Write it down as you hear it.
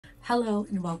Hello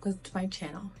and welcome to my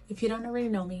channel. If you don't already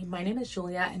know me, my name is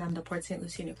Julia and I'm the Port St.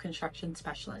 Lucie new construction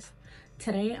specialist.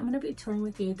 Today I'm going to be touring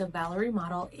with you the Valerie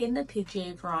model in the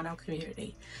PGA Verano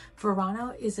community.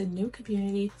 Verano is a new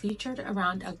community featured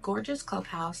around a gorgeous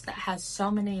clubhouse that has so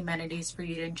many amenities for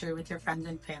you to enjoy with your friends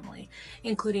and family,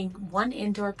 including one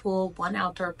indoor pool, one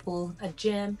outdoor pool, a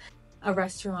gym, a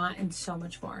restaurant, and so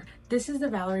much more. This is the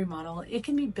Valerie model. It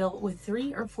can be built with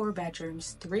 3 or 4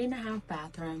 bedrooms, 3.5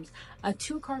 bathrooms, a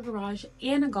 2-car garage,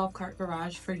 and a golf cart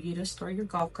garage for you to store your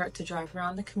golf cart to drive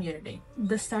around the community.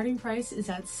 The starting price is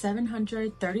at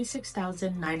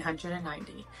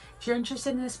 $736,990. If you're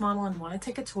interested in this model and want to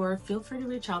take a tour, feel free to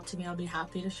reach out to me. I'll be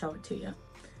happy to show it to you.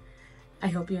 I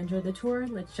hope you enjoyed the tour.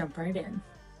 Let's jump right in.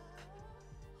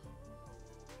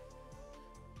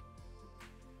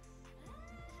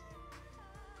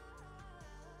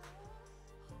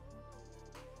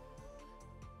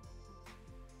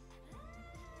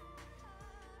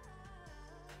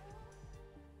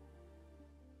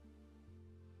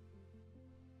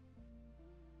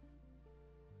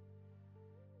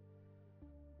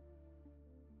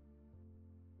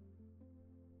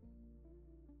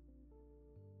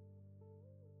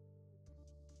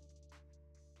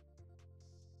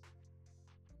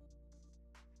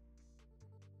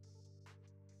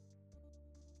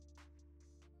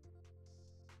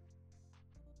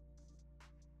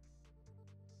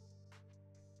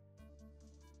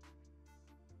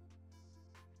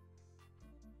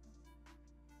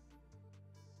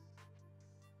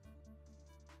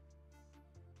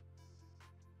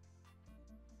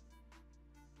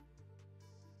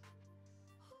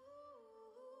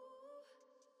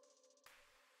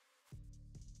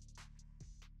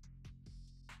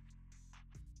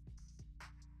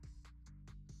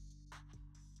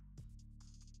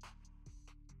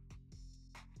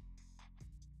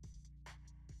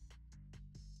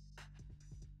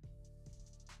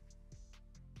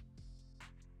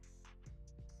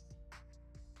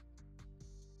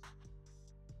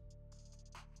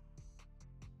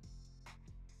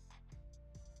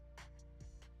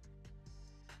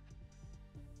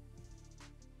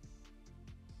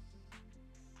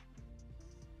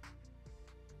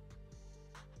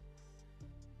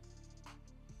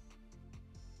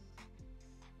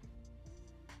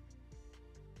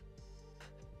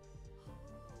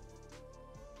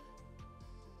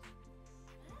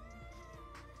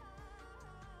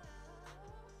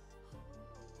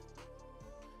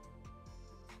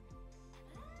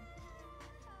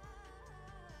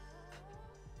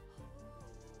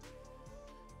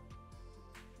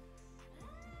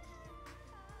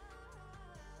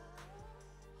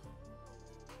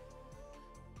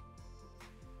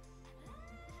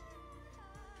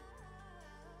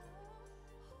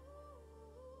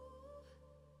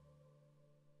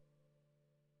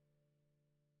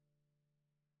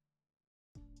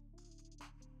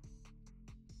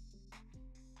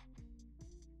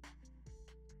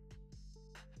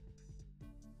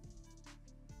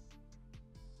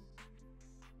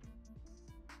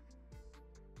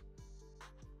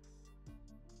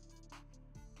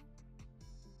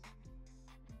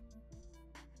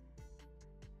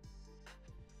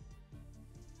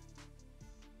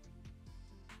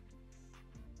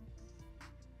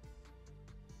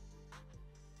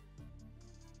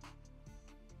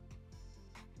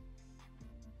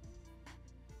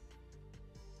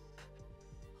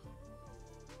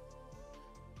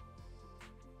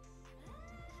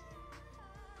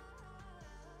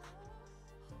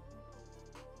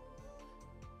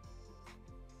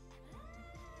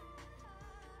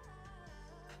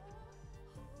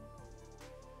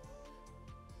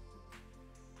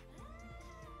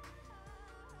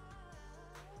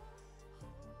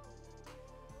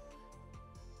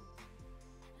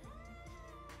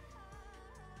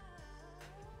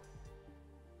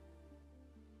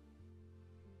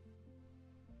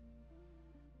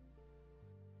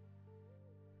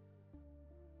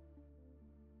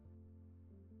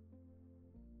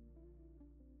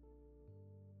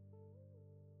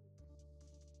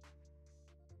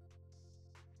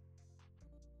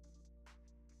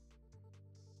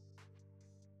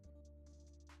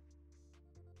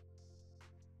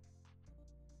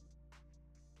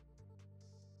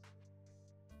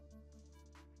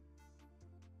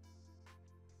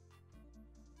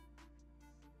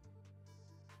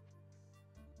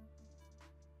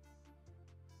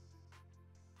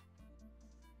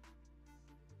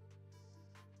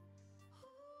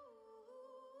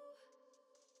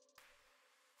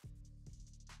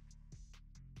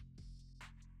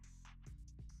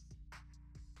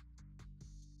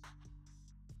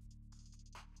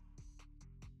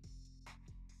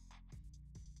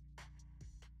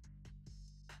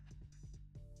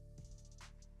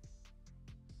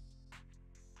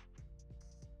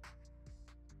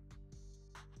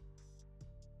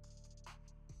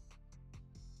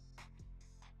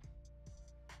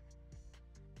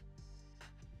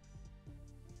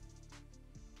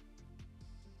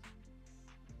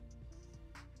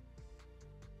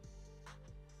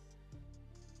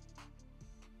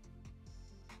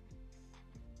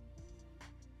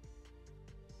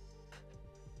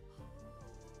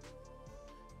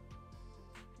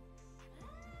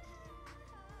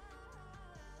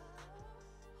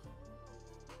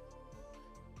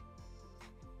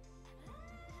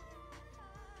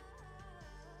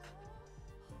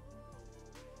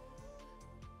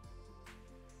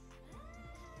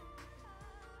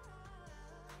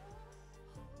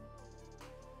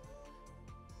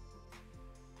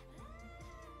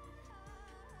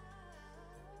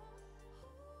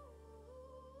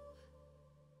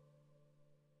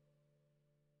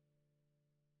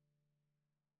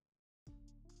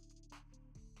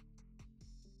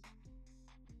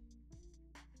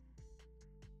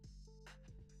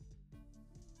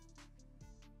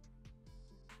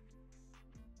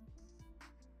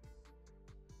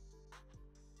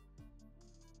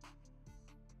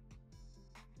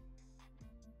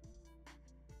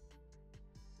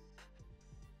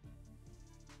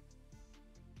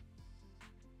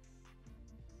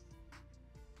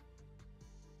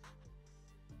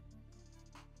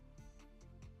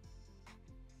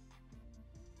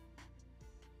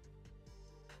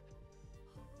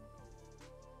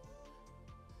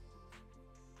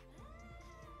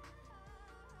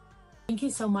 Thank you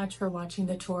so much for watching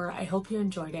the tour. I hope you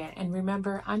enjoyed it. And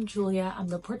remember, I'm Julia. I'm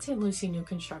the Port St. Lucie new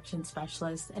construction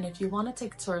specialist. And if you want to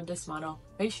take a tour of this model,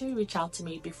 make sure you reach out to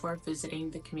me before visiting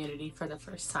the community for the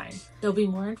first time. There'll be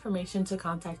more information to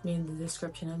contact me in the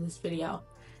description of this video.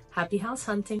 Happy house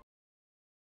hunting!